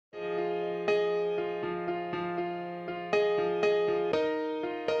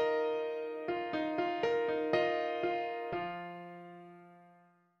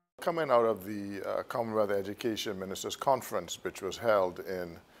Coming out of the Commonwealth Education Ministers Conference, which was held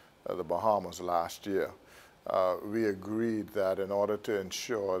in the Bahamas last year, we agreed that in order to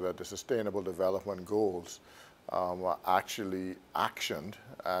ensure that the Sustainable Development Goals are actually actioned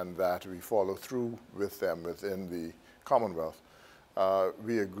and that we follow through with them within the Commonwealth,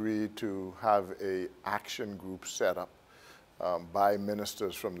 we agreed to have an action group set up by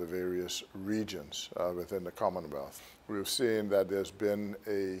ministers from the various regions within the Commonwealth. We've seen that there's been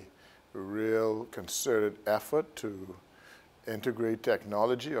a real concerted effort to integrate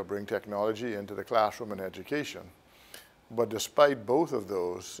technology or bring technology into the classroom and education. But despite both of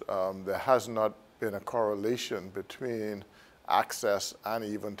those, there has not been a correlation between access and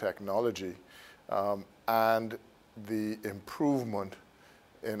even technology and the improvement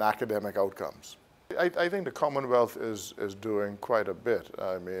in academic outcomes. I think the Commonwealth is doing quite a bit.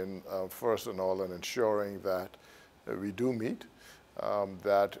 I mean, first and all, in ensuring that we do meet,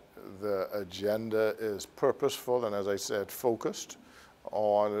 that the agenda is purposeful and, as I said, focused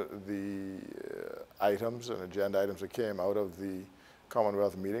on the items and agenda items that came out of the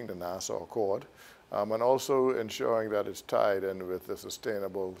Commonwealth meeting, the Nassau Accord, and also ensuring that it's tied in with the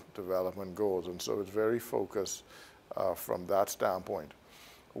Sustainable Development Goals. And so it's very focused from that standpoint.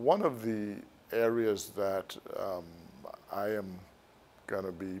 One of the areas that I am going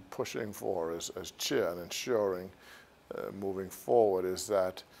to be pushing for as chair and ensuring moving forward is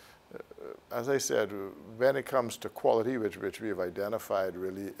that, as I said, when it comes to quality, which we have identified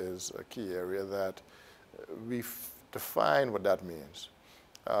really is a key area, that we define what that means.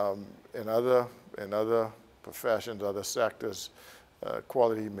 In other professions, other sectors,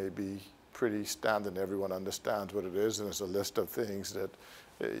 quality may be pretty standard. Everyone understands what it is, and it's a list of things that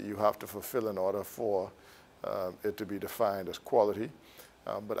you have to fulfill in order for it to be defined as quality.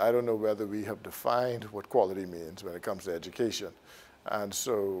 But I don't know whether we have defined what quality means when it comes to education. And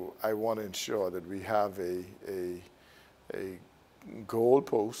so I want to ensure that we have a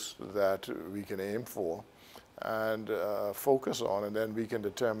goalpost that we can aim for and focus on, and then we can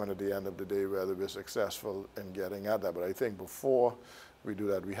determine at the end of the day whether we're successful in getting at that. But I think before we do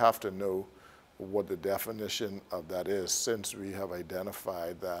that, we have to know what the definition of that is, since we have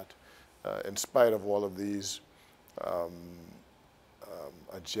identified that in spite of all of these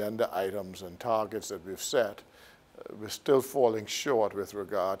agenda items and targets that we've set, we're still falling short with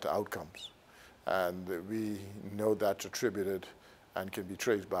regard to outcomes. And we know that's attributed and can be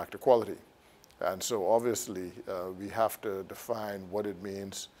traced back to quality. And so obviously we have to define what it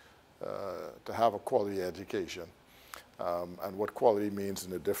means to have a quality education and what quality means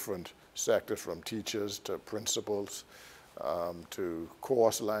in the different sectors, from teachers to principals to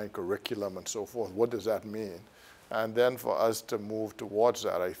course line, curriculum, and so forth. What does that mean? And then for us to move towards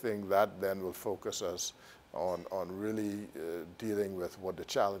that, I think that then will focus us on really dealing with what the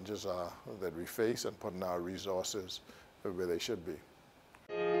challenges are that we face and putting our resources where they should be.